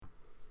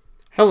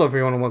Hello,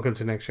 everyone, and welcome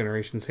to Next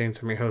Generation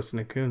Saints. I'm your host,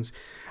 Nick Coons.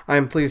 I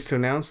am pleased to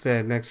announce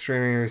that Next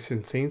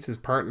Generation Saints is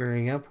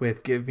partnering up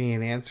with Give Me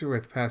an Answer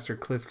with Pastor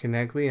Cliff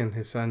Connectley and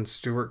his son,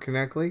 Stuart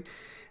Connectley.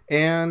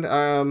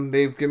 And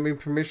they've given me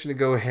permission to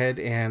go ahead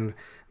and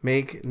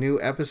make new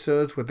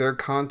episodes with their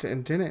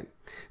content in it.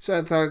 So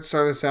I thought I'd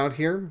start us out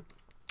here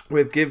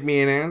with Give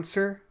Me an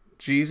Answer.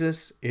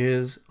 Jesus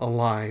is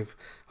alive.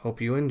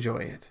 Hope you enjoy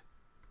it.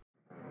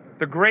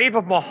 The grave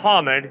of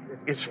Muhammad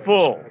is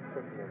full.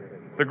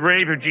 The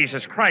grave of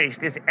Jesus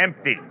Christ is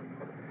empty.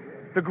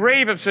 The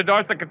grave of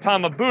Siddhartha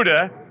Gautama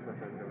Buddha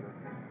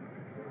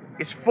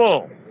is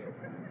full.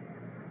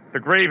 The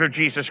grave of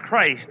Jesus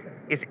Christ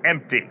is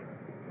empty.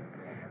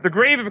 The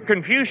grave of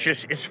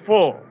Confucius is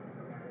full.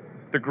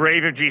 The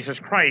grave of Jesus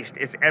Christ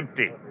is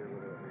empty.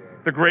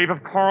 The grave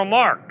of Karl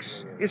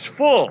Marx is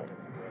full.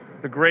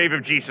 The grave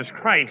of Jesus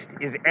Christ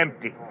is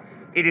empty.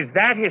 It is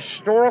that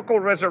historical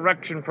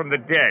resurrection from the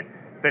dead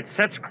that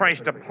sets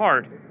Christ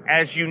apart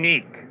as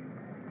unique,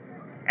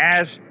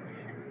 as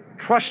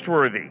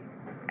trustworthy,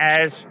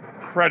 as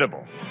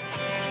credible.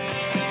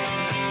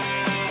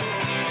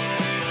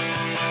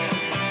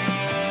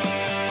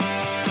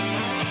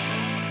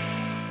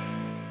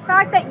 The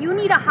fact that you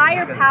need a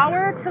higher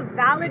power to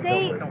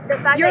validate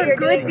your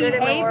good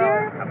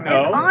behavior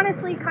is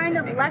honestly kind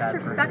of less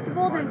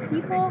respectable than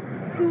people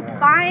who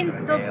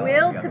find the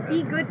will to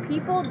be good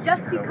people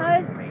just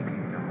because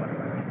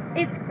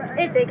it's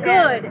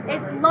good,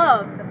 it's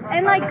love.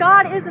 And like,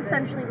 God is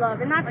essentially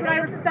love, and that's what I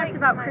respect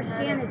about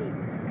Christianity,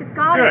 because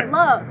God is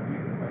love,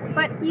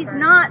 but he's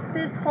not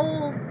this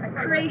whole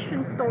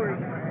creation story.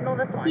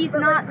 He's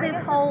not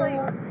this whole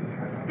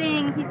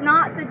thing. He's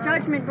not the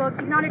judgment book.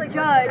 He's not a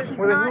judge. He's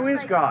Well, then not, who is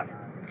like, God?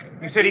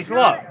 You said he's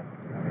love.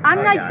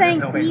 I'm not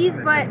saying he's,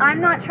 but I'm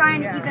not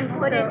trying to even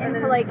put it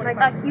into like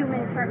a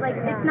human term. Like,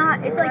 it's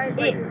not, it's like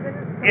it.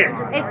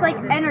 It's like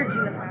energy.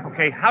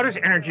 Okay, how does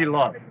energy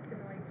love?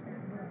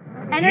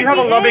 Energy Do you have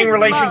a loving is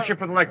relationship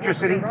love. with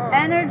electricity?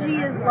 Energy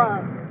is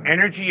love.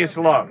 Energy is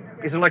love.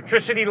 Is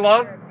electricity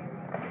love?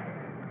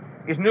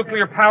 Is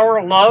nuclear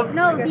power love?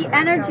 No, the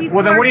energy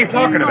Well, then what are you force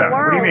talking in the about?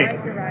 What do you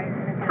world.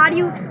 mean? How do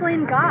you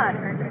explain God?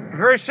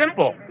 Very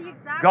simple.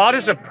 God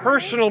is a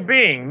personal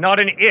being, not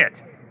an it.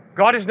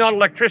 God is not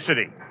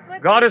electricity.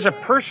 God is a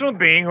personal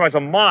being who has a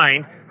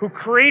mind, who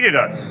created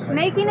us.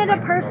 Making it a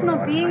personal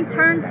being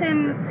turns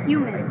him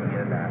human.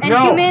 And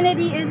No.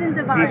 humanity isn't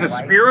divine. He's a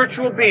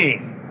spiritual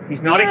being.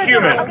 He's not a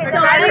Spiritual. human. Okay, So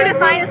how do you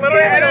define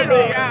spiritual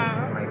being?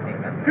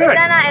 Yeah. Is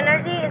that not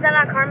energy? Is that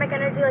not karmic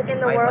energy like in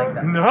the world?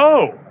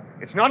 No,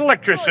 it's not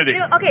electricity.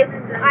 Okay,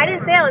 so I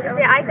didn't say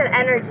electricity, I said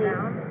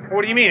energy.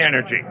 What do you mean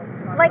energy?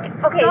 Like,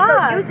 okay, so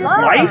God, you just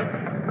love.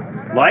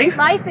 Life? Life?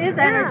 Life is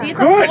energy. It's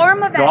Good. a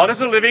form of God energy.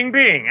 is a living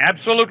being.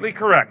 Absolutely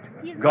correct.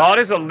 God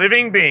is a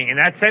living being. In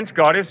that sense,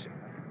 God is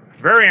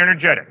very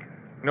energetic.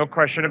 No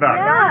question about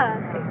it.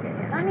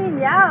 Yeah. I mean,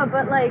 yeah,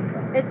 but like,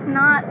 it's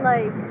not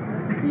like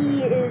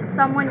he is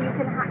someone you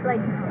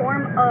can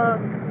form a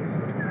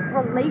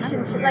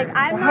relationship. Like,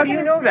 I'm Well, not how do you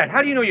gonna know say- that?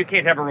 How do you know you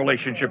can't have a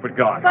relationship with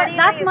God? But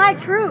that's my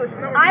truth.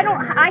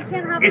 I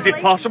can't have. Is a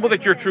it possible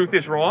that your relationship. truth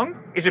is wrong?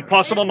 Is it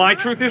possible my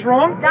truth is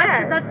wrong?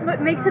 That's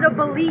what makes it a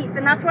belief,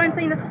 and that's why I'm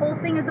saying this whole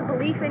thing is a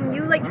belief, and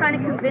you like trying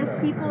to convince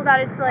people that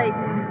it's like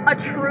a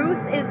truth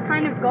is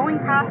kind of going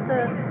past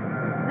the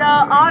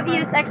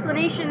obvious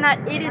explanation that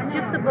it is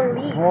just a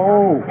belief.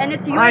 Oh, And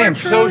it's your I am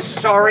so truth,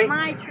 sorry.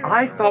 my truth.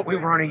 I thought we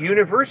were on a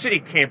university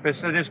campus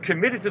that is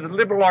committed to the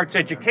liberal arts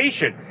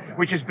education,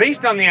 which is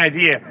based on the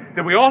idea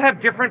that we all have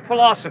different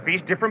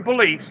philosophies, different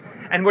beliefs,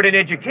 and what an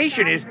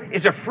education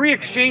is a free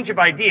exchange of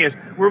ideas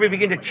where we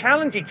begin to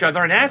challenge each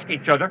other and ask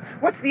each other,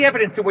 what's the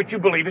evidence that what you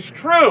believe is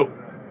true?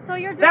 So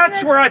you're doing That's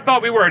this, where I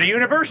thought we were, at a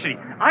university.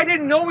 I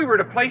didn't know we were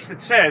at a place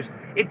that says,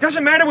 it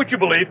doesn't matter what you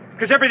believe,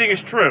 because everything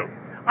is true.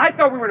 I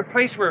thought we were at a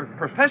place where a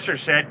professor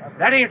said,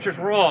 that answer's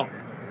wrong.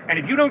 And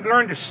if you don't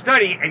learn to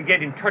study and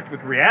get in touch with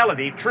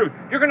reality, truth,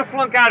 you're going to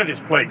flunk out of this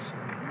place.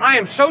 I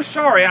am so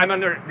sorry I'm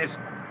under this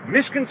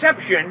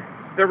misconception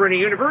that we're in a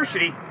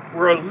university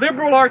where a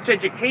liberal arts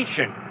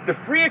education, the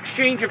free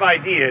exchange of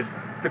ideas,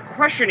 the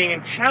questioning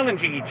and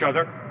challenging each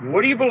other,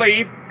 what do you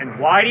believe and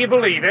why do you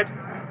believe it?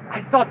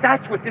 I thought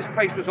that's what this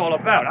place was all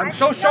about. I'm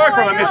so sorry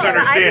for my I think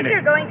misunderstanding.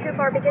 you're going too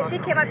far because she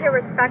came up here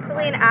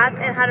respectfully and asked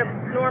and had a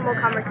normal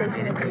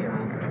conversation with you.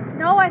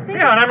 No, I think.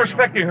 Yeah, and I'm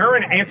respecting her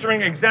and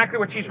answering exactly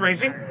what she's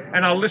raising,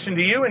 and I'll listen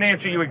to you and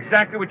answer you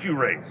exactly what you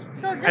raise.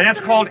 So just And that's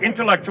to called make it-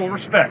 intellectual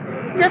respect.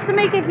 Just to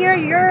make it here,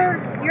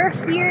 you're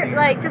here.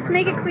 Like, just to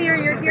make it clear,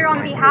 you're here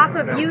on behalf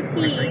of UT,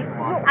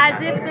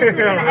 as if this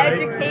is an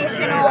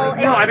educational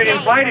exchange. No, I've been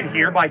invited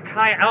here by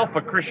Chi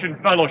Alpha Christian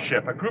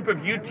Fellowship, a group of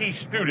UT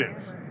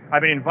students.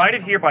 I've been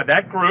invited here by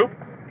that group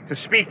to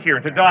speak here,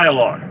 to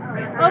dialogue.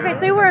 Okay,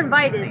 so you were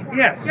invited.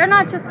 Yes. You're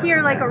not just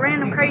here like a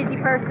random crazy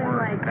person,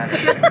 like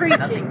just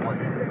preaching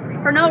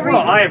for no reason.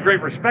 Well, I have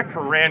great respect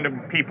for random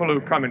people who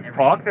come and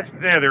talk. That's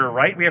they're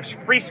right. We have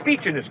free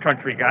speech in this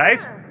country,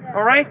 guys.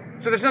 All right?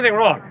 So there's nothing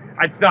wrong.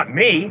 It's not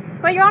me.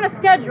 But you're on a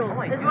schedule,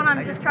 is what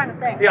I'm just trying to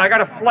say. Yeah, I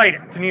got a flight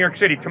to New York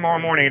City tomorrow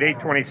morning at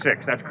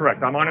 8:26. That's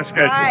correct. I'm on a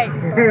schedule.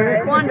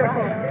 Right.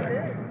 Wonderful.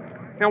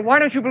 Now, why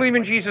don't you believe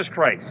in Jesus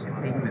Christ?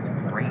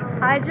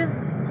 I just...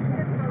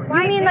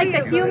 You mean like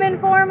the human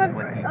form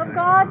of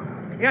God?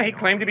 Yeah, he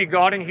claimed to be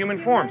God in human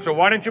form. So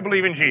why don't you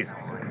believe in Jesus?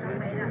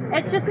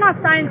 It's just not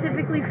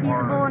scientifically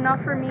feasible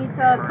enough for me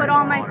to put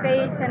all my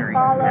faith and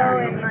follow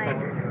and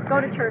like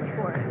go to church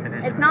for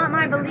it. It's not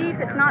my belief.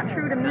 It's not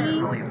true to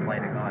me.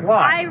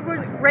 Why? I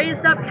was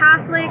raised up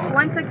Catholic,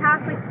 went to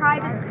Catholic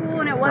private school,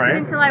 and it wasn't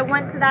until I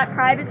went to that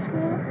private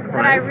school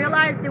that I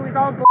realized it was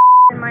all bull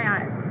in my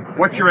eyes.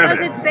 What's your Because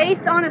evidence? it's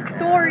based on a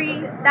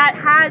story that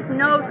has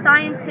no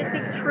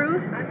scientific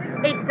truth.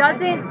 It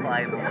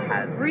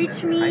doesn't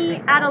reach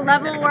me at a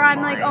level where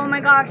I'm like, oh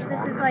my gosh,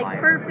 this is like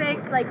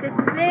perfect, like this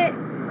is it.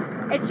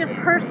 It's just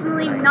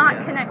personally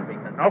not connected.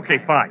 Okay,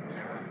 fine.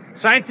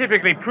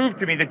 Scientifically prove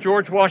to me that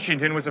George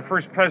Washington was the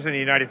first president of the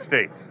United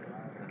States.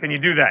 Can you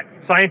do that?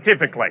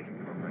 Scientifically.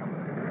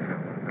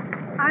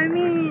 I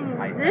mean,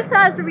 this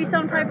has to be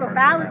some type of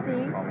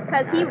fallacy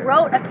because he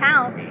wrote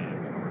accounts.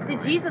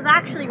 Did Jesus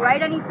actually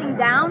write anything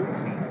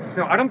down?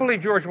 No, I don't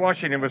believe George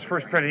Washington was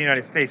first president of the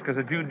United States because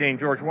a dude named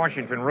George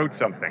Washington wrote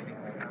something.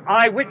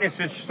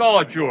 Eyewitnesses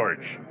saw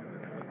George,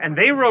 and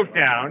they wrote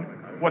down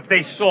what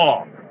they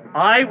saw.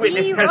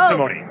 Eyewitness He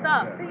testimony. wrote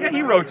stuff. Yeah,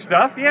 he wrote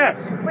stuff, yes.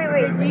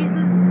 Wait. Did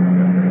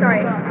Jesus?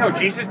 Sorry. No,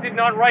 Jesus did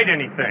not write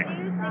anything.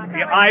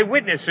 The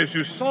eyewitnesses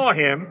who saw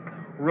him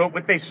wrote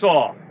what they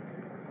saw.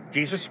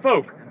 Jesus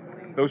spoke.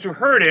 Those who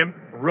heard him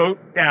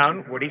wrote down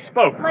what he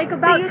spoke. Like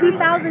about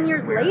 2,000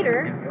 years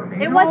later,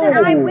 it wasn't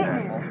an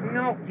eyewitness.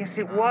 No, yes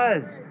it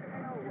was.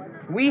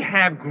 We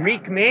have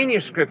Greek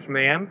manuscripts,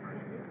 ma'am,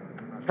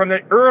 from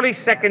the early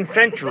 2nd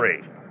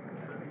century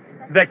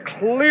that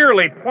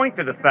clearly point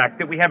to the fact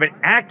that we have an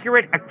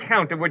accurate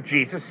account of what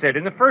Jesus said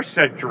in the 1st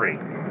century.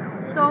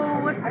 So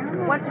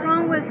what's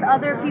wrong with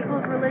other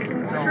people's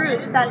religion's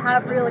truths that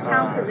have real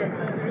accounts of it?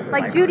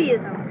 Like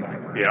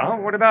Judaism. Yeah,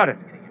 what about it?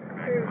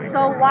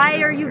 So why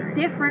are you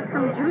different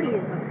from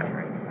Judaism?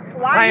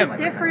 Why are you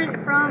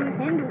different from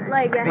Hindu?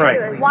 Like,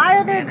 Right. why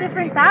are there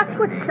different? That's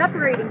what's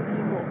separating people.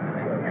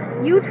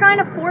 You trying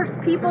to force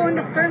people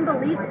into certain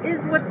beliefs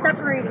is what's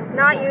separating people.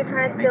 Not you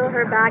trying to steal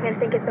her bag and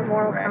think it's a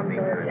moral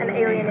compass and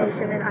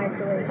alienation and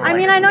isolation. I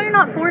mean, I know you're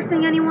not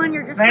forcing anyone.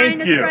 You're just trying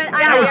Thank to you. spread.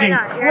 That was you're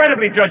not.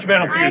 incredibly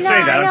judgmental for you I to say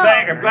know, that.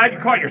 I know. I'm glad you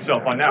caught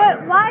yourself on that But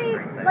one.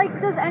 why,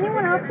 like, does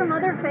anyone else from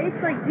other faiths,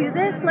 like, do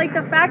this? Like,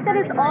 the fact that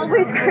it's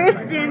always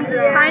Christians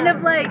is kind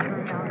of, like,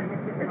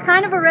 it's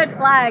kind of a red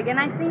flag, and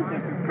I think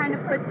it just kind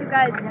of puts you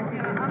guys...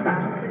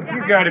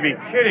 You got to be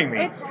kidding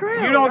me. It's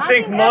true. You don't I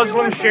think think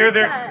Muslims everyone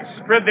thinks that.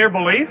 spread their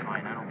belief?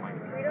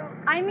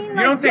 I mean, You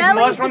like, don't think yelling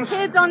Muslims to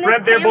kids on this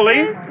spread their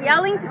campus, belief?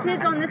 yelling to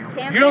kids on this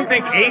campus. You don't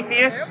think no.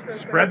 atheists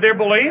spread their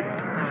belief?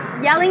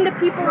 Yelling to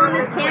people on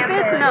this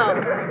campus?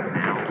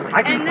 No.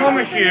 I can And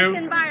promise this is in you, this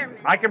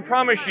environment. I can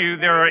promise you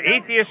there are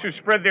atheists who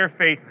spread their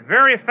faith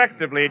very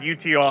effectively at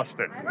UT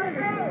Austin.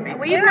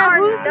 We've not,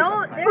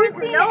 who's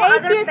seen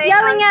atheists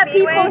yelling at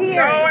people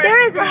here?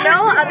 There is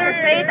no other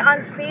faith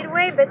on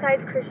Speedway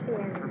besides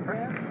Christianity.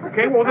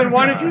 Okay, well then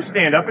why don't you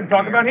stand up and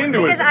talk about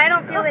Hinduism? Because I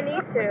don't feel the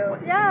need to.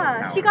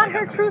 Yeah, she got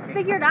her truth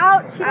figured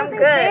out. She I'm doesn't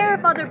good. care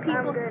if other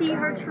people see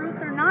her truth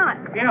or not.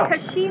 Yeah.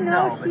 Because she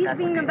knows she's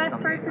being the best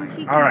person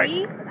she can All right.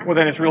 be. Well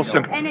then it's real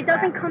simple. And it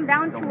doesn't come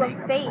down to a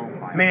faith.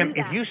 to Ma'am, do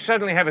if that. you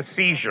suddenly have a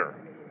seizure,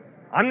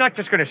 I'm not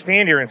just going to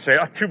stand here and say,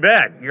 oh, too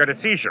bad, you got a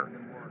seizure.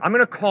 I'm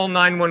going to call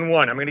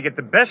 911. I'm going to get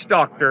the best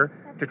doctor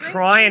to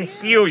try and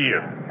heal you.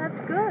 That's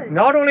good.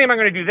 Not only am I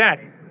going to do that,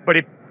 but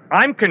if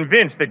I'm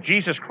convinced that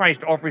Jesus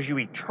Christ offers you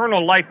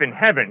eternal life in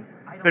heaven,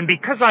 then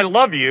because I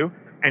love you,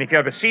 and if you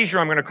have a seizure,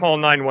 I'm going to call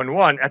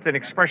 911, that's an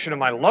expression of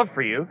my love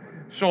for you,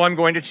 so I'm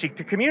going to seek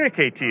to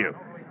communicate to you.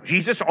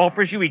 Jesus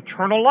offers you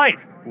eternal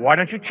life. Why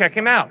don't you check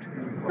him out?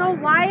 So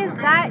why is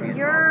that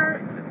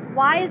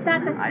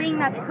the thing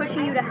that's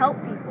pushing you to help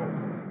people?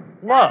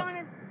 Love.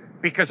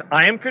 Because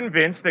I am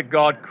convinced that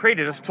God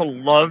created us to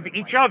love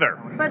each other.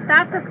 But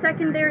that's a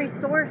secondary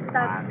source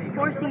that's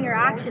forcing your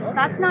actions.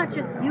 That's not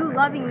just you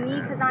loving me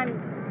because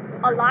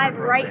I'm alive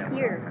right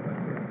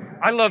here.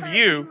 I love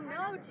you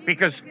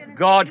because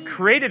God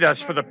created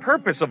us for the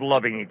purpose of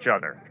loving each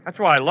other. That's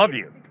why I love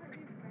you.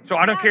 So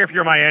I don't care if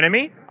you're my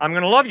enemy, I'm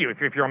going to love you.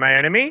 If you're my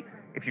enemy,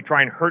 if you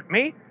try and hurt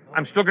me,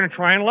 I'm still going to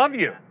try and love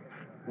you.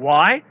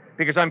 Why?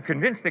 Because I'm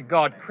convinced that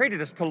God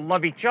created us to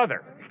love each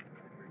other.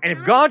 And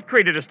if God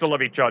created us to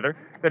love each other,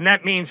 then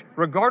that means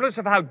regardless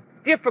of how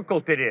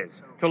difficult it is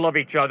to love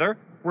each other,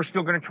 we're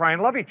still going to try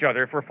and love each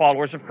other if we're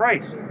followers of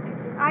Christ.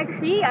 I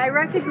see. I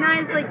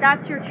recognize like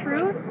that's your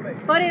truth.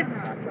 But if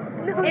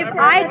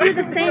I do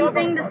the same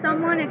thing to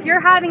someone, if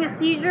you're having a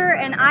seizure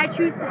and I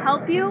choose to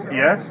help you,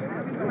 Yes?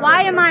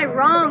 why am I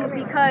wrong?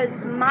 Because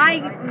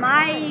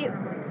my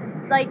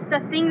like the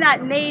thing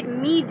that made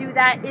me do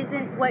that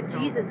isn't what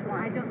Jesus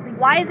wants.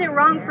 Why is it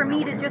wrong for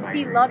me to just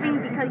be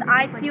loving because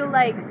I feel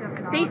like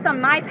based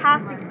on my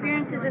past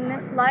experiences in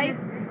this life,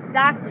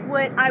 that's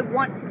what I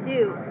want to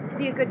do, to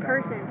be a good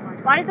person.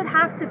 Why does it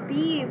have to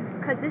be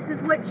because this is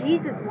what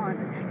Jesus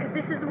wants? Because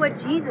this is what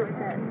Jesus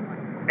says.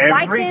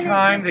 Why Every can't it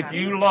time just that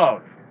you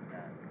love,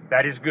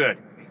 that is good.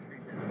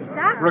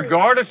 Exactly.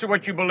 Regardless of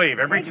what you believe,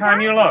 every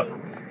time you love.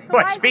 Exactly. So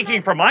But why speaking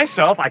isn't for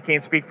myself, I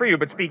can't speak for you,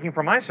 but speaking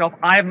for myself,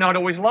 I have not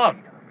always loved.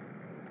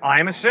 I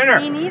am a sinner.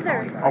 Me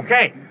neither.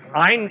 Okay,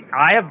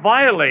 I have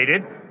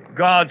violated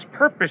God's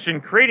purpose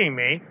in creating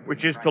me,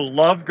 which is to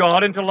love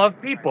God and to love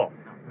people.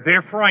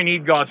 Therefore, I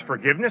need God's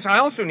forgiveness. I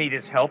also need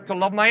His help to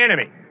love my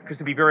enemy. Because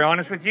to be very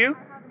honest with you,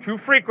 too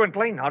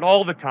frequently, not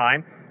all the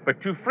time,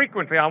 but too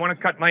frequently, I want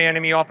to cut my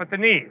enemy off at the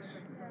knees.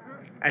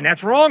 And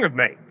that's wrong of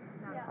me.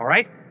 All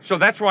right? So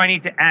that's why I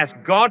need to ask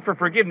God for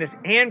forgiveness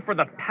and for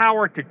the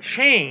power to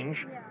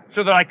change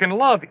so that I can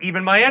love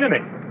even my enemy.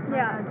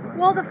 Yeah.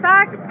 Well, the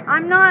fact,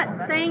 I'm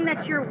not saying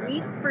that you're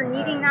weak for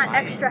needing that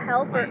extra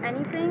help or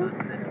anything,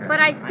 but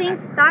I think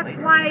that's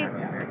why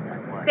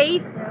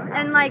faith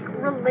and like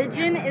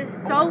religion is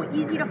so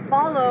easy to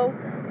follow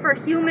for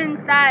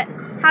humans that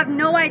have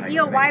no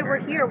idea why we're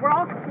here. We're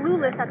all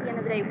clueless at the end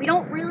of the day. We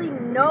don't really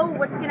know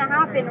what's going to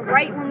happen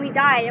right when we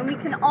die, and we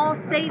can all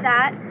say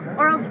that,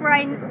 or else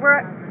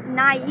we're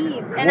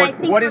naive. And I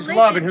think what is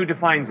love and who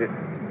defines it?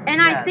 And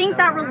I think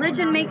that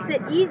religion makes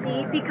it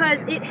easy because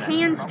it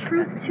hands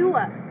truth to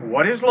us.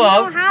 What is We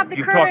love? don't have the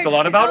You've courage talked a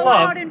lot to about go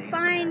love. out and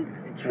find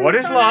truth What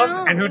is on love our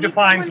own. and who We need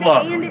defines someone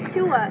love? to hand it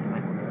to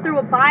us through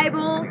a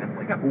Bible.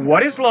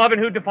 What is love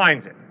and who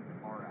defines it?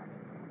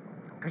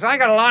 Because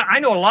I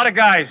know a lot of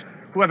guys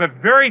who have a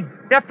very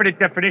definite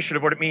definition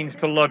of what it means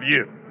to love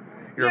you.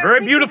 You're a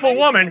very beautiful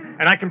woman,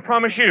 and I can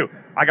promise you,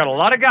 I got a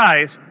lot of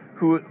guys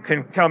who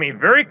can tell me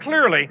very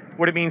clearly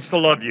what it means to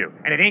love you,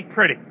 and it ain't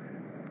pretty.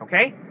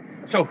 Okay?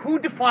 So who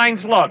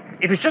defines love?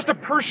 If it's just a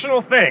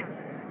personal thing,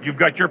 you've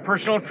got your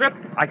personal trip,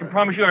 I can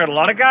promise you I got a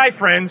lot of guy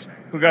friends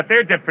who got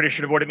their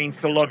definition of what it means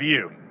to love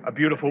you, a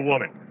beautiful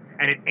woman,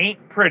 and it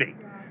ain't pretty.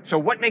 So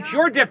what makes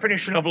your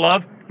definition of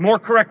love more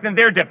correct than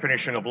their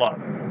definition of love?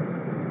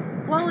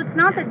 Well, it's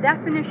not the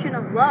definition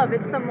of love.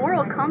 It's the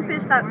moral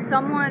compass that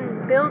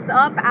someone builds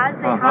up as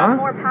they have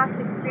more past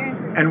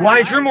experiences. And why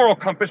is your moral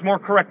compass more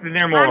correct than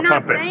their moral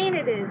compass? I'm not saying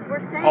it is.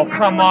 We're saying Oh,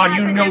 come everyone on, has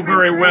you a know different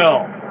very truth.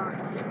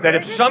 well that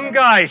if some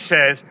guy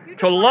says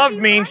to love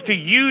means to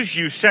use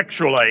you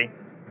sexually,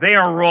 they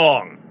are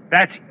wrong.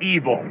 That's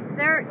evil.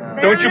 They're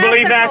Don't you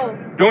believe unethical.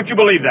 that? Don't you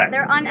believe that?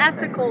 They're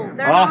unethical.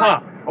 They're Uh-huh.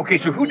 not Okay,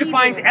 so who evil.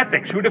 defines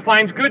ethics? Who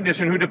defines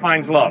goodness and who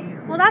defines love?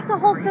 Well, that's a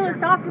whole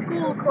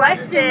philosophical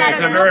question. That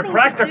It's has a very nothing to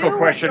practical do with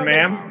question,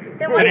 religion. ma'am.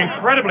 It's an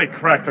incredibly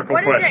practical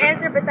What is question. your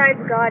answer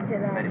besides God to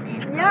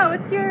that? Yeah,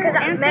 what's your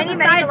Because answer many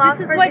besides philosophers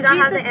this is what do not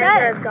have Jesus the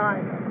answer as said? God.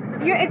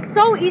 It's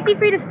so easy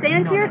for you to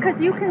stand here because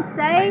you can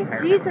say,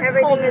 Jesus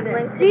Everything told me is this.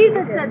 linked to Jesus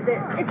Jesus. said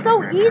this. It's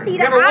so easy to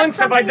Never have once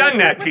have I something done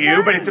that with to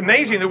you, but it's them.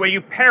 amazing the way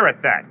you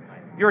parrot that.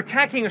 You're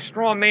attacking a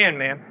straw man,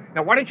 ma'am.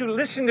 Now, why don't you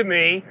listen to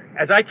me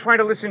as I try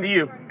to listen to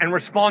you and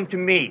respond to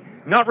me,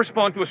 not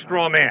respond to a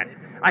straw man.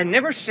 I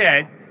never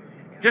said,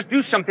 just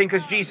do something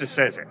because Jesus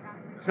says it.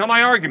 It's not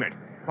my argument.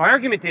 My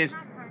argument is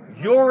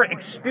your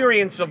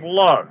experience of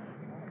love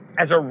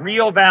as a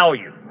real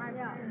value,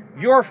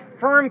 your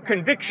firm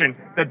conviction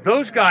that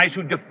those guys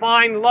who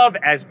define love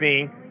as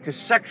being to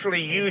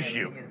sexually use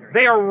you,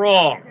 they are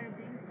wrong.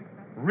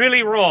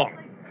 Really wrong.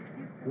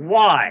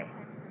 Why?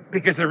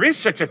 Because there is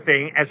such a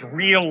thing as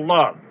real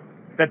love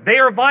that they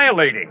are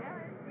violating.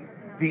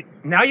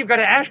 Now you've got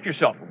to ask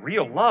yourself,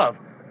 real love?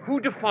 Who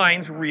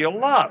defines real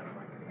love?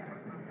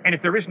 And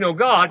if there is no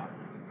God,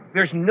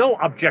 there's no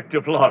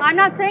objective love. I'm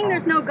not saying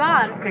there's no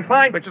God. Okay,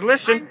 fine, but just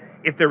listen.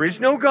 If there is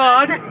no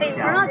God, We're not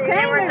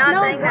saying We're there's not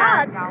no saying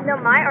God. that. No,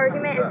 my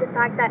argument is the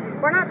fact that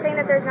we're not saying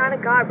that there's not a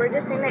God. We're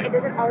just saying that it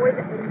doesn't always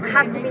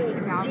have to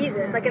be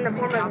Jesus, like in the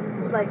form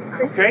of like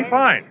Christianity. okay,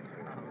 fine.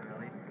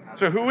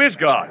 So who is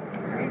God?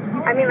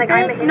 I mean, like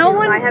I'm a Hindu, No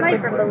one, so I have like-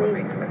 different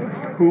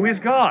beliefs. Who is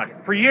God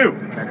for you?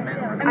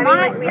 And I mean,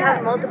 my- like we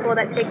have multiple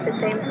that take the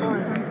same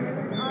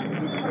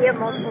form. We have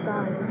multiple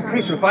gods. It's not-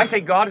 Okay, so if I say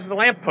God is the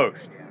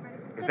lamppost,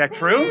 is that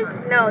true?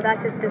 No,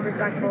 that's just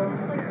disrespectful.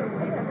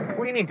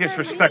 What do you mean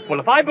disrespectful?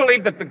 If I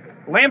believe that the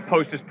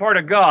lamppost is part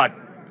of God,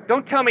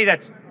 don't tell me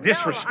that's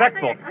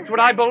disrespectful. That's what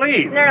I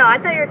believe. No, I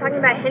thought you were talking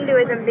about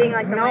Hinduism being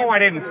like the No, I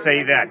didn't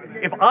say that.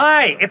 If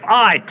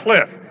I,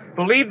 Cliff,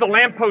 believe the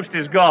lamppost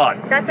is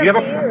God, That's do you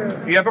up have to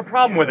you. do you have a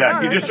problem with that? No,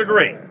 Do you that's up to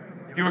disagree?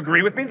 Do you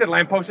agree with me that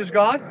lamppost is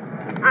God?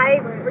 I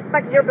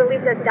respect your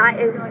belief that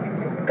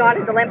God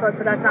is a lamppost,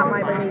 but that's not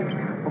my belief.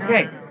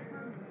 Okay.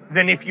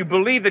 Then if you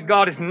believe that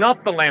God is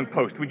not the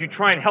lamppost, would you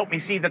try and help me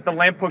see that the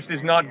lamppost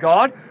is not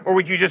God? Or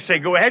would you just say,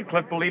 go ahead,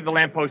 Cliff, believe the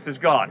lamppost is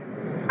God?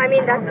 I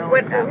mean, that's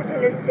what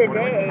religion is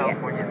today.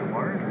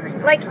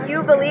 Like,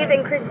 you believe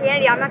in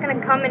Christianity. I'm not going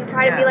to come and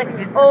try to be like,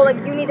 oh, like,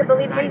 you need to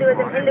believe Hinduism.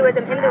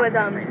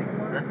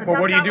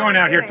 Well, what are you doing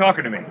out here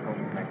talking to me?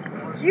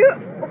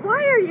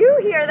 Why are you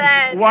here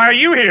then? Why are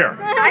you here?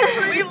 I just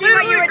wanted to see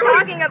what you were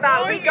talking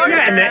about. We go to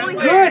Yeah, and then, school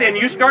good, here. and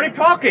you started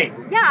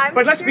talking. Yeah,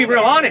 But let's be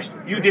real honest.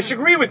 You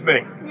disagree with me.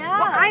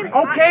 Yeah.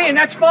 Okay, and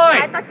that's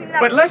fine. I thought you knew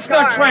that But was let's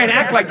not Star. try and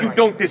act like you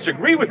don't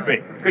disagree with me,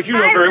 because you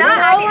know I'm very not.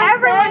 well. I mean,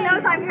 everyone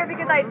knows I'm here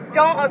because I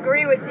don't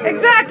agree with you.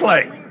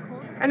 Exactly.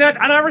 And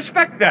I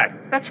respect that.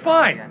 That's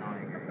fine.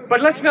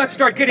 But let's not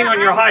start getting on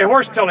your high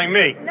horse telling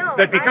me No,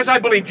 that because I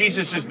believe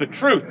Jesus is the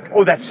truth,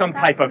 oh, that's some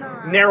type of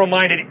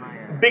narrow-minded,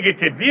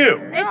 bigoted view.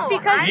 It's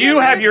because You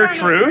you're have your trying to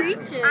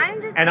truth, preach it.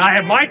 I'm just and I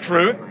have saying- my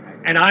truth,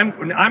 and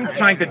I'm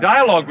trying to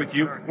dialogue with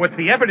you. What's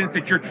the evidence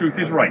that your truth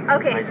is right?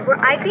 Okay,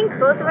 I think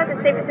both of us,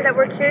 it's safe to say that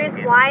we're curious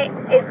why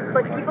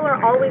people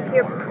are always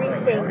here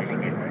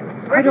preaching.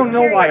 I don't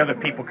know why other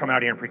people come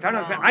out here and preach.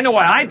 I know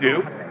why I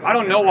do. I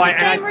don't know why.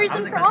 Same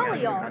reason for all of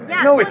y'all.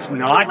 Yeah, No, what- it's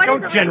not. what is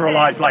Don't the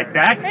generalize reason? like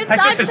that. It's-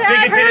 That's just as I've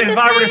heard bigoted as if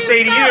the I were to same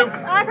say to you, stuff.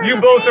 I've heard you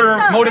the both same are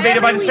stuff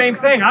motivated by every the week. same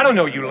thing. I don't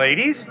know you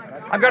ladies.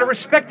 I've got to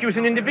respect you as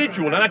an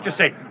individual and not just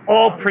say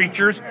all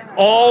preachers,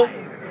 all UT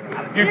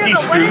Yeah, but what is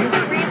students.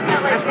 the reason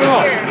that That's you're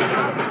wrong.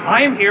 here?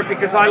 I am here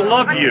because I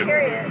love I'm you.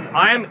 curious.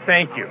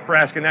 Thank you for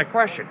asking that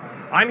question.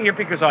 I'm here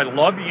because I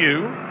love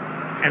you,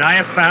 and I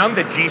have found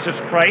that Jesus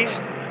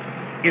Christ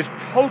is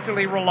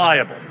totally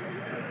reliable,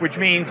 which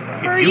means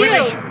For if you. as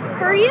a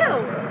For you.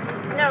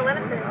 No, let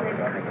him finish.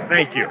 Maybe.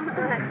 thank you.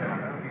 Go ahead.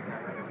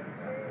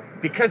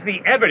 Because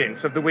the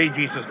evidence of the way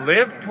Jesus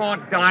lived,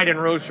 taught, died,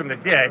 and rose from the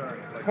dead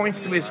points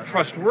to his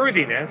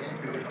trustworthiness,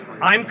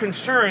 I'm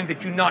concerned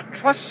that you not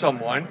trust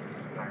someone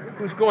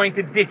who's going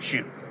to ditch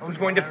you, who's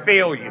going to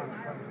fail you.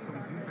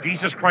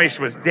 Jesus Christ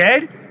was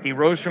dead, he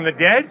rose from the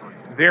dead,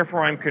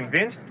 therefore I'm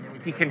convinced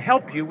he can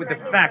help you with the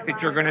fact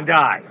that you're going to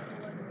die.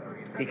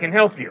 He can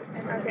help you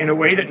in a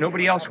way that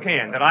nobody else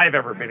can, that I've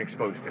ever been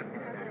exposed to.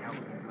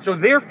 So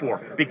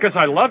therefore, because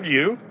I love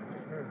you,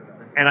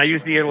 and I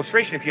use the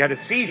illustration, if she had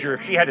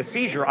a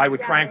seizure, I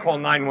would try and call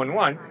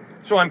 911.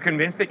 So I'm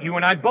convinced that you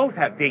and I both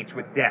have dates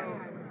with death.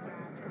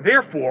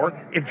 Therefore,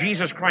 if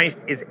Jesus Christ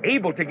is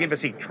able to give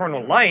us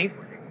eternal life,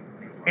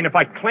 and if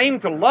I claim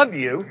to love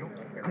you,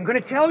 I'm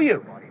going to tell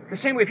you. The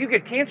same way if you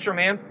get cancer,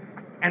 man,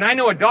 and I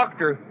know a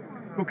doctor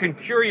who can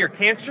cure your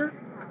cancer,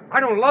 I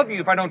don't love you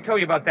if I don't tell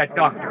you about that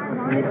doctor.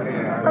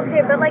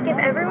 Okay, but like if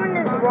everyone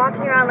is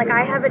walking around like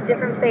I have a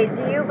different faith,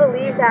 do you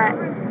believe that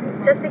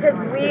just because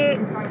we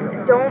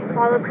don't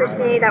follow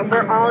Christianity that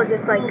we're all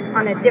just like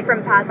on a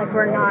different path, like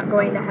we're not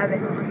going to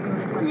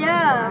heaven?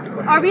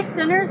 Yeah. Are we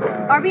sinners?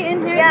 Are we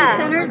inherently Yeah.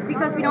 sinners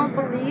because we don't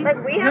believe?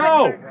 Like we have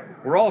No,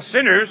 we're all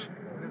sinners,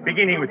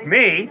 beginning with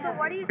me, So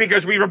what do you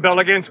because we rebel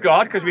against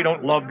God, because we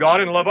don't love God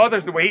and love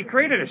others the way He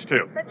created us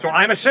to. So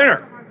I'm a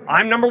sinner.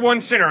 I'm number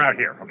one sinner out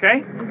here,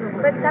 okay?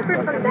 But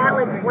separate from that,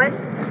 like what?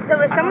 So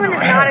if someone is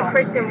not a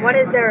Christian, what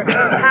is their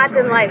path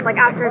in life, like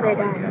after they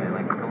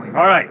die?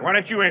 All right, why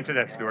don't you answer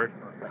that, Stuart?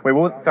 Wait,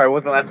 what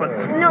was the last one?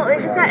 No,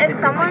 it's just that if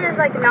someone is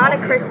like not a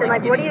Christian,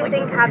 like what do you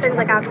think happens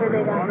like after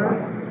they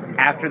die?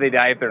 After they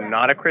die, if they're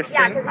not a Christian?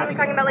 Yeah, because he was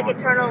talking about like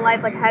eternal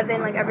life, like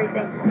heaven, like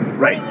everything.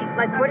 Right.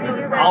 What do you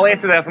do? I'll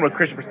answer that from a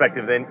Christian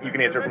perspective, then you can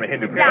answer it from a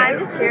Hindu Yeah, I'm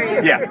perspective. just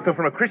curious. Yeah, so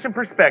from a Christian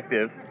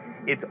perspective,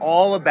 it's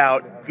all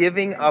about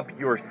giving up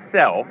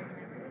yourself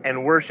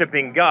and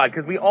worshiping God,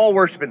 because we all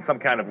worship in some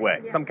kind of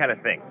way, some kind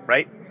of thing,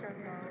 right?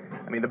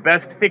 I mean, the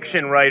best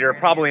fiction writer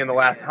probably in the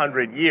last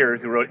 100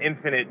 years, who wrote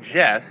Infinite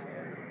Jest,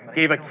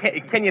 gave a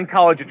Kenyan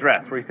college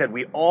address where he said,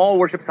 we all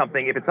worship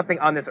something. If it's something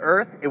on this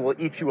earth, it will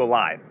eat you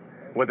alive,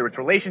 whether it's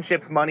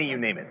relationships, money, you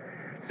name it.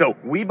 So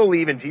we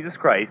believe in Jesus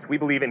Christ. We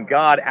believe in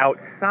God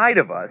outside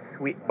of us.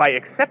 By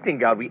accepting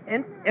God, we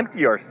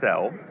empty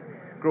ourselves,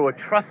 grow a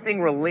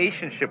trusting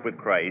relationship with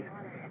Christ,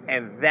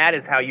 and that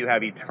is how you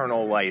have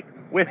eternal life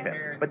with Him.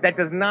 But that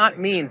does not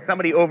mean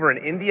somebody over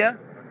in India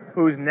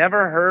who's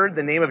never heard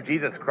the name of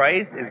Jesus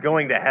Christ is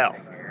going to hell.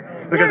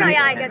 No,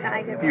 yeah, I get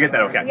that. You get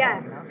that, okay.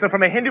 Yeah. So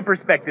from a Hindu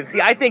perspective,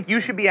 see, I think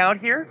you should be out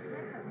here,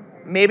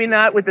 maybe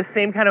not with the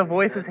same kind of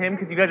voice as him,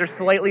 because you guys are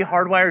slightly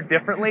hardwired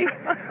differently,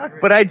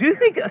 but I do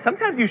think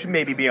sometimes you should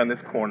maybe be on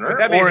this corner. But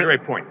that makes a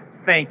great point.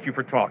 Thank you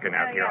for talking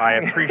out here. I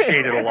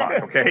appreciate it a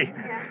lot, okay?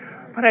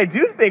 But I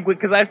do think,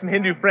 because I have some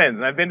Hindu friends,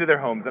 and I've been to their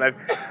homes, and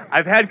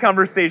I've had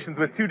conversations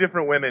with two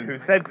different women who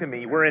said to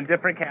me, we're in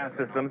different caste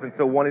systems, and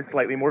so one is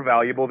slightly more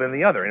valuable than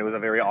the other, and it was a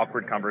very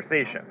awkward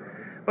conversation.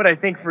 But I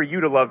think for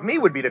you to love me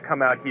would be to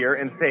come out here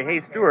and say,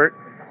 hey, Stuart,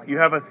 you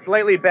have a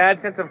slightly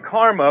bad sense of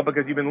karma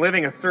because you've been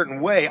living a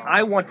certain way.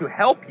 I want to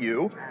help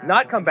you,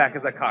 not come back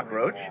as a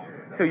cockroach.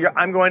 So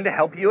I'm going to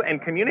help you and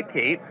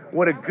communicate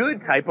what a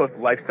good type of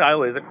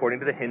lifestyle is according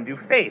to the Hindu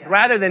faith,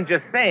 rather than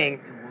just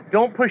saying,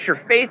 don't push your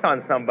faith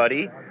on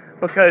somebody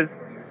because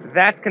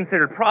that's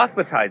considered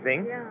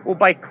proselytizing. Yeah. Well,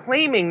 by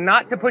claiming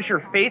not to push your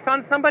faith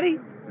on somebody,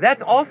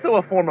 that's also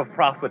a form of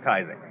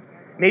proselytizing.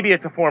 Maybe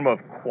it's a form of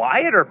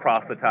quieter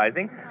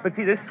proselytizing, but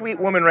see, this sweet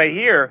woman right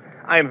here,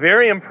 I am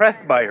very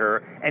impressed by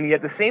her, and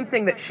yet the same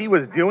thing that she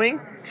was doing,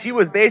 she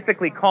was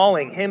basically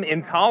calling him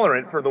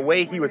intolerant for the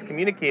way he was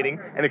communicating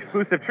an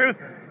exclusive truth.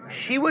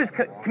 she was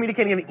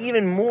communicating an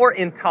even more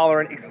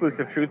intolerant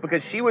exclusive truth,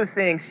 because she was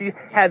saying she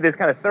had this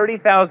kind of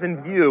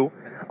 30,000 view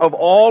of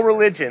all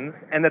religions,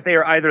 and that they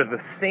are either the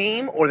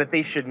same or that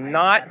they should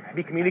not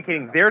be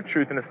communicating their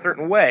truth in a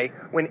certain way,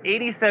 when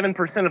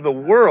 87% of the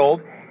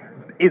world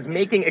is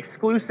making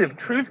exclusive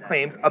truth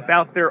claims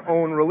about their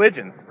own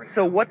religions.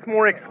 So what's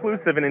more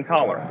exclusive and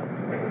intolerant?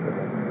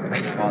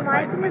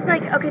 My thing is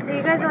like, okay, so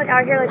you guys are like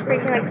out here like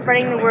preaching, like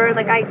spreading the word,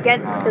 like I get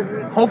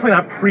the... Hopefully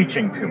not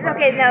preaching too much.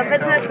 Okay, no,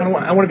 but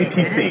I want to be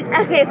PC.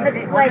 Okay, but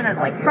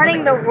like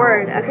spreading the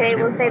word, okay,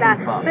 we'll say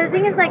that. But the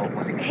thing is like,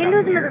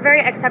 Hinduism is a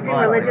very accepting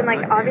religion,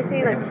 like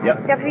obviously like you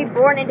have to be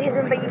born into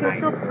Hinduism, but you can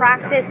still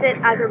practice it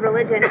as a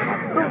religion.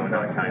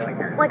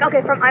 But, like, okay,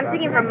 I'm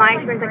speaking from my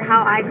experience, like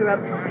how I grew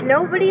up,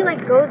 nobody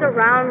like goes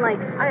around like,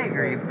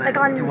 like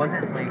on,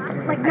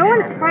 like no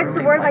one spreads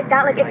the word like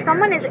that. Like if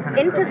someone is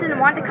interested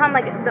and want to come,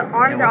 like the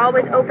arms are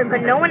always open,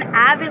 but no one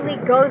avidly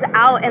goes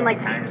out and like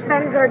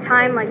spends their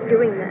time like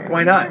doing this.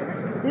 Why not?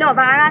 No,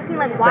 but I'm asking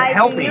like why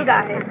do you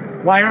guys?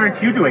 Why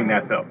aren't you doing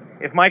that though?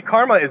 If my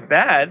karma is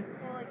bad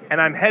and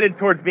I'm headed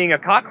towards being a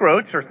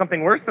cockroach or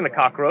something worse than a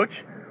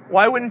cockroach,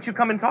 why wouldn't you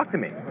come and talk to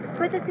me?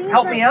 But the thing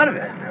Help is, me out of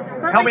it.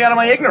 Help me out of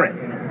my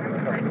ignorance.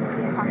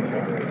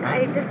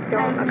 I just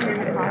don't agree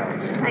with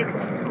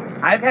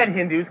that. I've had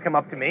Hindus come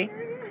up to me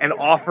and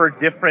offer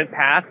different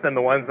paths than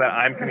the ones that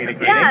I'm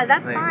communicating. Yeah,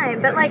 that's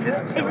fine, but like,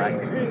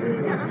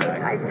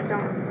 I just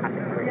don't.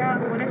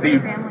 So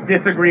you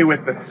disagree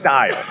with the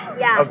style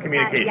of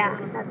communication?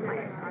 That's my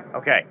issue.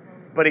 Okay,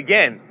 but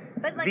again,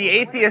 the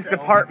atheist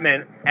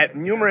department at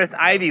numerous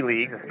Ivy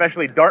Leagues,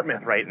 especially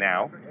Dartmouth right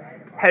now,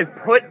 has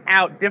put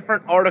out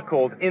different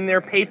articles in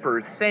their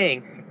papers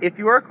saying if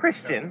you are a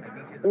Christian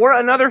or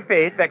another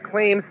faith that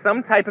claims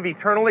some type of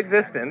eternal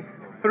existence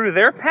through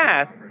their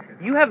path,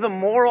 you have the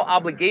moral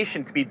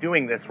obligation to be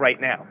doing this right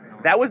now.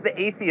 That was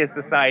the Atheist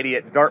Society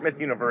at Dartmouth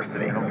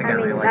University. I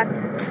mean,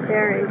 that's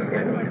very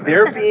true.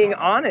 They're being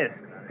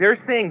honest. They're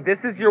saying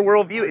this is your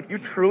worldview. If you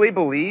truly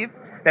believe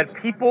that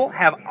people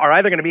are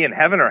either going to be in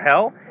heaven or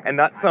hell and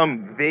not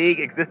some vague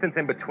existence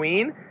in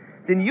between,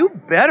 then you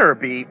better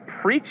be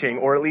preaching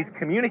or at least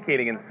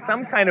communicating in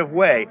some kind of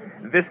way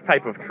this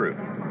type of truth.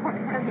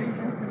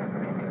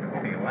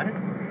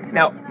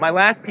 Now, my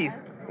last piece,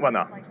 well,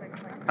 no,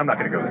 I'm not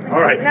going to go there.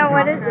 All right. No,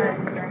 what is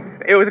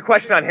it? It was a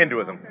question on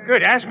Hinduism.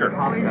 Good, ask her.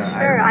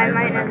 Sure, I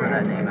might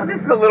know. Well,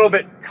 this is a little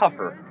bit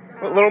tougher,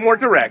 a little more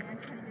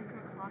direct.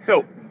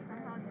 So,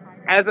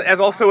 as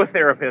also a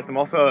therapist, I'm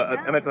also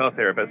a mental health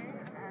therapist,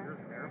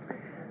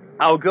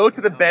 I'll go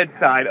to the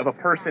bedside of a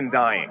person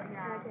dying.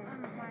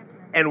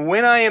 And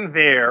when I am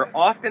there,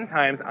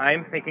 oftentimes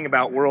I'm thinking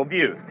about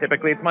worldviews.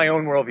 Typically, it's my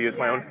own worldview, it's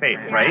my own faith,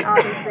 right?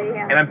 Obviously,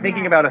 yeah. And I'm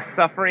thinking about a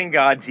suffering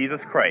God,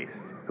 Jesus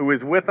Christ, who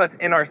is with us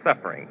in our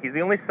suffering. He's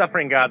the only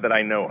suffering God that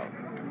I know of.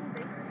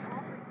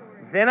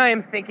 Then I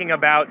am thinking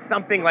about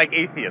something like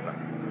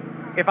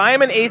atheism. If I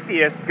am an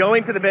atheist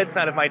going to the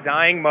bedside of my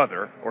dying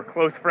mother or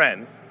close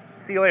friend,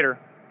 see you later.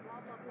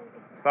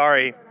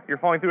 Sorry, you're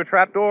falling through a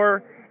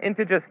trapdoor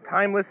into just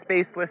timeless,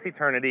 spaceless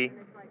eternity.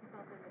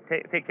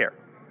 Take care.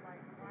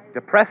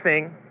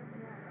 Depressing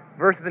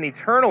versus an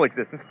eternal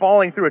existence,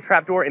 falling through a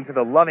trapdoor into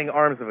the loving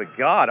arms of a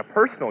God, a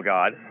personal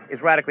God,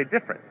 is radically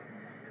different.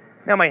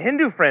 Now, my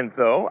Hindu friends,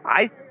 though,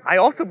 I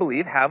also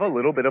believe have a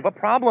little bit of a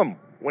problem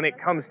when it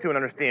comes to an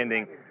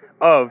understanding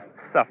of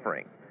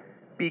suffering,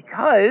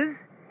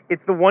 because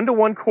it's the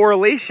one-to-one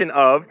correlation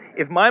of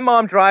if my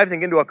mom drives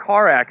into a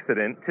car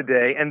accident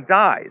today and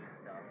dies,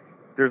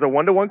 there's a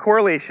one-to-one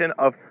correlation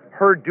of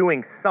her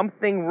doing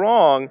something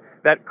wrong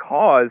that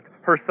caused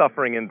her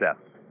suffering and death.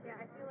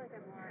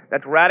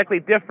 That's radically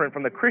different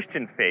from the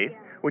Christian faith,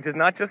 which is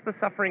not just the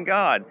suffering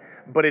God,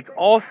 but it's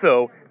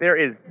also, there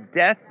is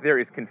death, there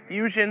is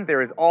confusion,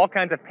 there is all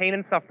kinds of pain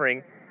and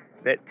suffering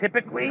that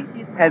typically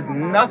has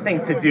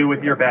nothing to do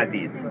with your bad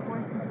deeds.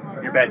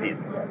 Your bad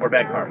deeds, or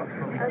bad karma.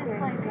 Okay,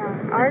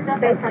 yeah. Ours is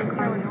based on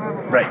karma.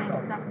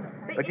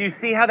 Right. But do you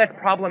see how that's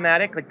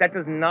problematic? Like, that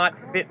does not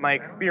fit my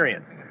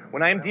experience.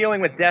 When I'm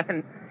dealing with death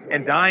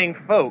and dying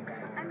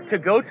folks, to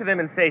go to them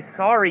and say,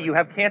 sorry, you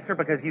have cancer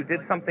because you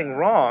did something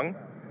wrong,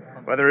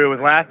 whether it was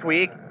last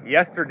week,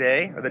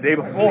 yesterday, or the day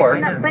before.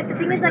 But the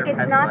thing is, like,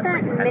 it's not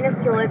that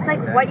minuscule. It's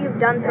like what you've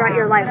done throughout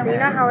your life. So you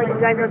know how, like,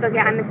 you guys are like, okay,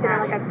 I'm a sinner,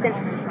 like, I've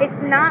sinned.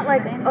 It's not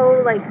like,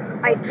 oh, like,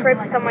 I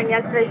tripped someone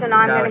yesterday, so now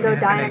I'm going to go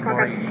die in a car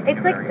crash.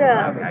 It's like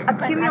the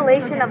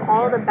accumulation of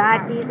all the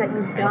bad deeds that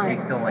you've done.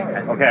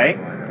 Okay.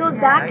 So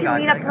that can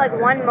lead up to, like,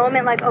 one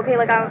moment, like, okay,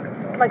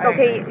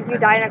 okay, you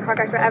died in a car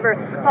crash, whatever.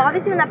 But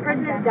obviously when that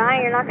person is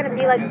dying, you're not going to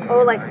be like,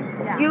 oh, like,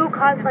 you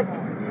caused, like,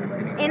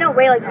 in a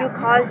way, like, you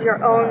caused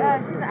your own,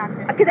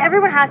 because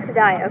everyone has to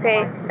die,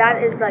 okay?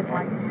 That is, like,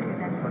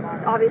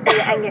 obviously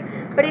the end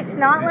game. But it's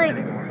not like,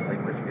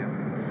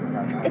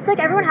 it's like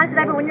everyone has to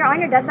die, but when you're on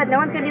your deathbed, no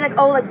one's gonna be like,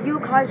 oh, like you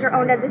caused your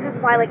own death. This is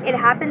why. Like it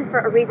happens for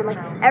a reason. Like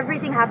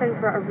everything happens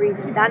for a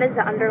reason. That is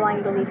the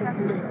underlying belief in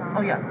Hinduism.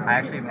 Oh yeah,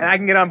 and I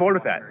can get on board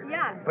with that.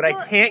 Yeah. But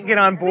I can't get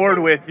on board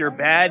with your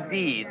bad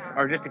deeds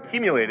are just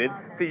accumulated,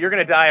 so you're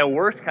going to die a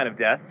worse kind of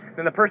death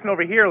than the person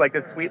over here, like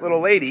this sweet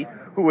little lady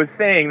who was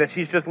saying that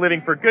she's just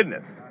living for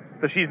goodness.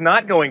 So she's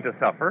not going to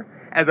suffer,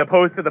 as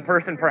opposed to the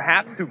person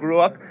perhaps who grew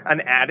up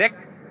an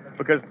addict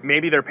because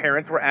maybe their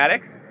parents were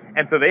addicts,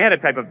 and so they had a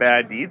type of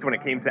bad deeds when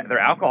it came to their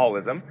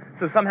alcoholism.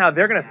 So somehow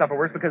they're going to suffer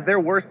worse because they're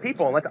worse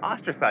people, and let's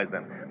ostracize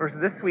them. Versus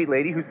this sweet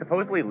lady who's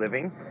supposedly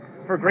living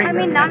for greatness.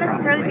 I mean, not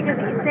necessarily, because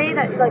you say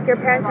that like your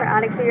parents are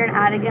addicts, so you're an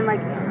addict, and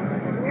like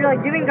you're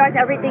like doing drugs,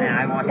 everything.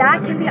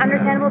 That can be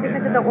understandable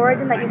because of the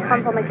origin that you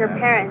come from, like your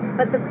parents.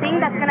 But the thing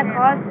that's gonna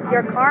cause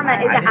your karma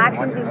is the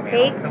actions you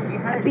take,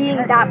 being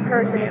that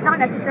person. It's not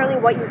necessarily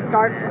what you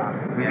start from.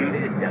 Do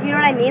you know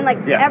what I mean? Like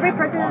every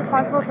person is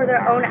responsible for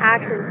their own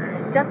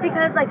actions. Just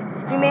because like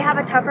you may have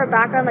a tougher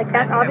background, like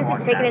that's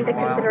obviously taken into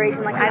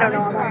consideration. Like I don't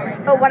know all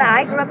that, but what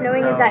I grew up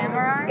knowing is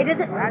that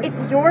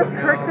it's your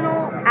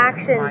personal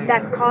actions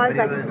that cause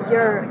like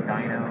your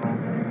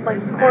like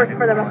course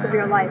for the rest of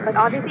your life. Like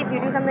obviously if you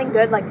do something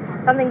good, like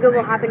something good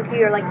will happen to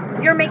you, or like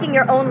you're making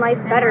your own life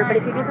better. But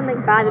if you do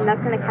something bad, then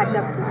that's gonna catch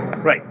up to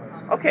you. Right.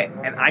 Okay,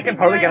 and I can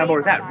probably get on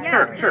board with that.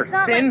 Yeah, Sure.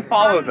 Sin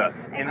follows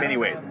us in many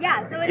ways.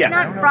 Yeah, so it's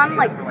not from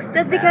like,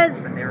 just because,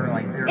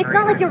 it's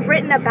not like you're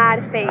written a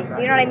bad fate.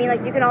 You know what I mean?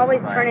 Like you can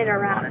always turn it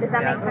around. Does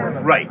that make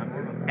sense? Right.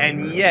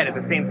 And yet, at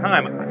the same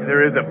time,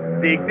 there is a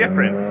big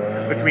difference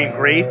between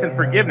grace and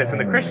forgiveness in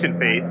the Christian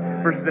faith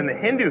versus in the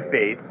Hindu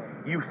faith.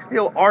 You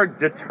still are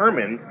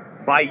determined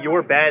by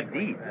your bad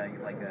deeds.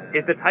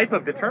 It's a type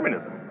of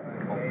determinism.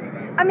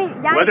 I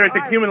mean, yeah. Whether it's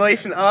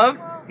accumulation of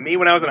me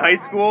when I was in high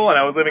school and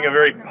I was living a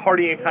very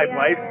partying type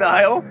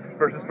lifestyle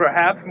versus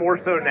perhaps more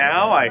so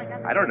now,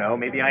 I don't know,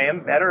 maybe I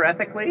am better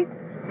ethically.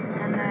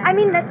 I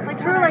mean, that's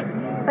true, like,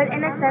 but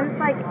in a sense,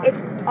 like,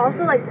 it's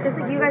also, like, just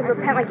like you guys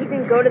repent, like, you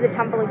can go to the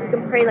temple, like, you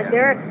can pray, like,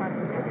 there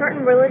are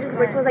certain religious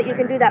rituals that you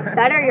can do that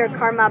better your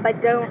karma,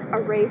 but don't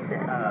erase it. Okay.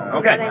 You know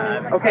what I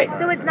mean? Okay.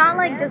 So it's not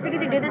like, just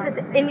because you do this,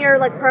 it's in your,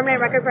 like,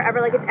 permanent record forever,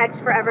 like, it's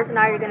etched forever, so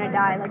now you're gonna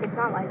die. Like, it's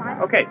not like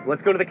that. Okay,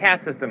 let's go to the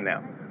caste system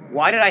now.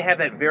 Why did I have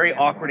that very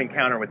awkward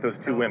encounter with those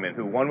two women,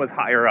 who one was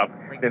higher up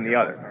than the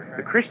other?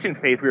 The Christian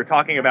faith we were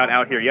talking about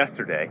out here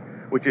yesterday,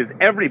 which is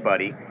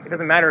everybody, it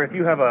doesn't matter if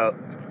you have a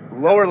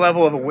lower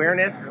level of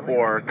awareness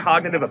or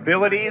cognitive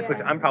abilities, which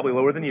I'm probably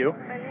lower than you,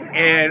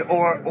 and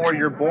or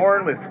you're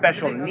born with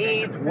special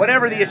needs,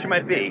 whatever the issue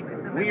might be,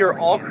 we are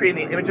all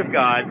created in the image of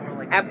God,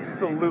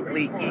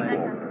 absolutely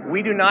equal.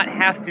 We do not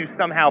have to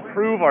somehow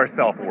prove our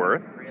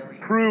self-worth,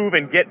 prove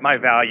and get my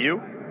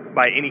value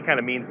by any kind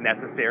of means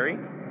necessary.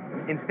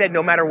 Instead,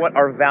 no matter what,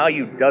 our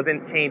value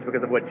doesn't change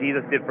because of what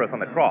Jesus did for us on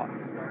the cross.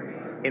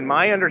 In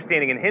my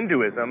understanding in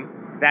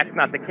Hinduism, that's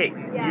not the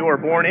case. You are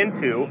born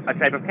into a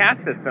type of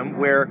caste system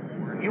where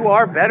you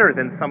are better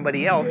than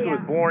somebody else who was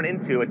born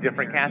into a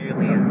different caste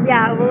system.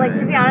 Yeah, well, like,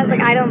 to be honest,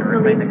 like, I don't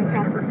believe in the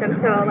caste system,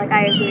 so, like,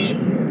 I agree.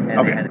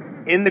 Okay.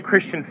 In the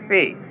Christian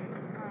faith,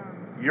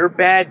 your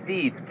bad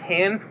deeds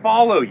can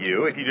follow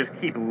you if you just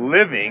keep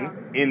living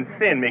in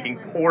sin, making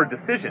poor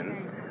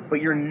decisions,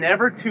 but you're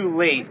never too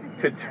late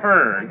to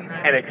turn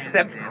and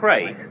accept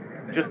Christ,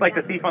 just like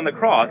the thief on the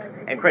cross,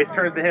 and Christ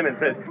turns to him and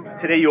says,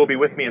 today you will be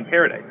with me in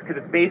paradise, because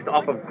it's based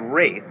off of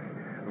grace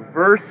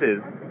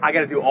versus I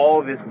got to do all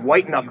of this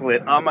white knuckle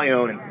it on my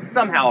own and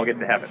somehow I'll get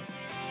to heaven.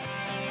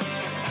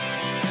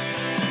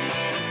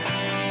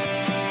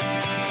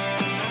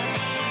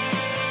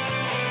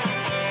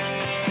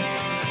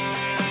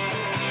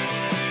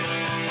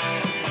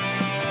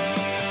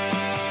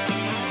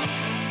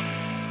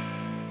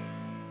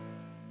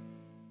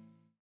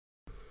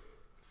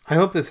 I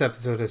hope this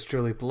episode has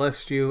truly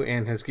blessed you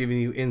and has given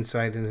you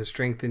insight and has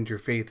strengthened your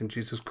faith in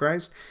Jesus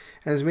Christ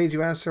and has made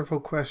you ask several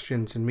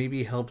questions and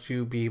maybe helped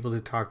you be able to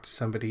talk to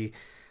somebody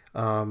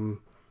in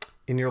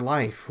your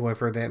life,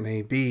 whoever that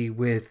may be,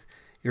 with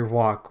your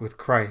walk with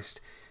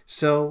Christ.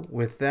 So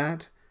with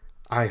that,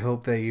 I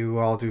hope that you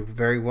all do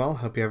very well.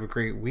 Hope you have a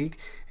great week,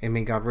 and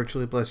may God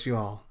richly bless you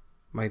all,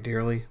 my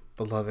dearly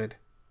beloved